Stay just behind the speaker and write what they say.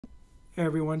Hey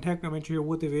everyone, Technomentary here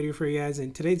with a video for you guys.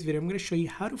 In today's video, I'm going to show you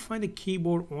how to find the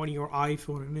keyboard on your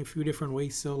iPhone in a few different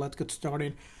ways. So let's get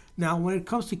started. Now, when it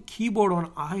comes to keyboard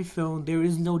on iPhone, there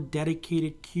is no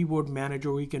dedicated keyboard manager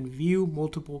where you can view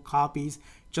multiple copies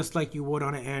just like you would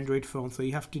on an Android phone. So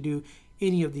you have to do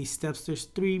any of these steps. There's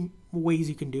three ways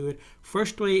you can do it.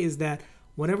 First way is that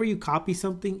whenever you copy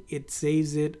something, it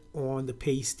saves it on the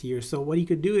paste here. So what you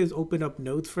could do is open up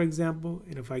Notes, for example.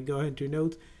 And if I go ahead to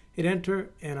Notes, hit enter,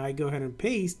 and I go ahead and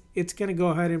paste, it's going to go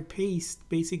ahead and paste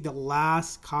basically the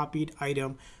last copied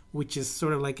item, which is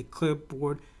sort of like a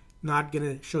clipboard. Not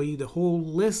going to show you the whole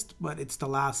list, but it's the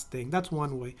last thing. That's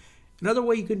one way. Another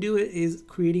way you can do it is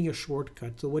creating a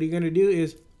shortcut. So what you're going to do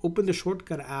is open the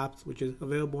shortcut apps, which is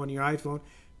available on your iPhone.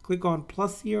 Click on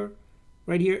plus here,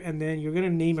 right here, and then you're going to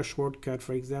name a shortcut.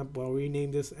 For example, I'll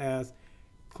rename this as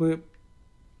clipboard,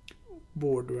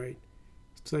 right?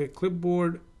 So a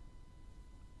clipboard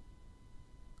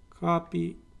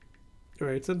copy,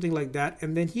 right, something like that.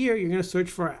 And then here you're going to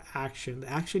search for action. The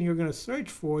action you're going to search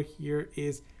for here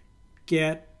is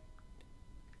get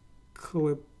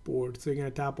clipboard. So you're going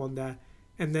to tap on that,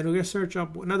 and then we're going to search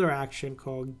up another action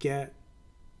called get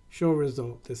show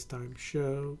result. This time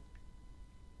show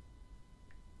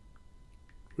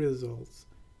results.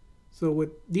 So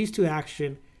with these two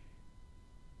actions,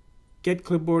 get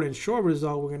clipboard and show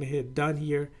result, we're going to hit done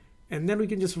here, and then we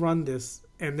can just run this,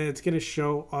 and then it's going to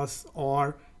show us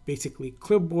our basically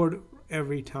clipboard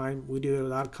every time we do it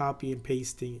without copy and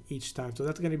pasting each time. So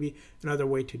that's going to be another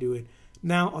way to do it.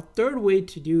 Now, a third way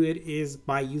to do it is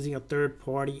by using a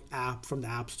third-party app from the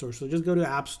App Store. So just go to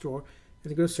App Store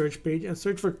and go to search page and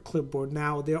search for clipboard.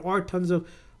 Now, there are tons of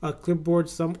clipboards.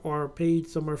 Some are paid,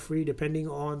 some are free, depending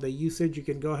on the usage. You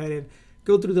can go ahead and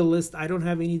go through the list. I don't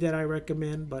have any that I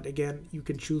recommend, but again, you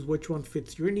can choose which one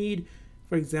fits your need.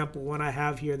 For example, one I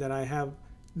have here that I have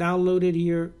downloaded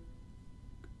here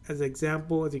as an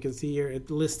example, as you can see here,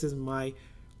 it lists my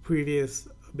previous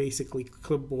basically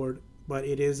clipboard, but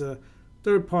it is a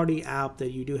third-party app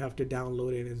that you do have to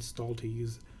download and install to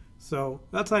use. So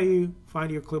that's how you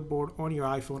find your clipboard on your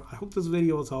iPhone. I hope this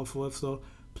video was helpful. If so,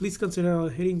 please consider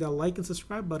hitting the like and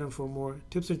subscribe button for more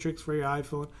tips and tricks for your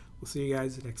iPhone. We'll see you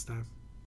guys next time.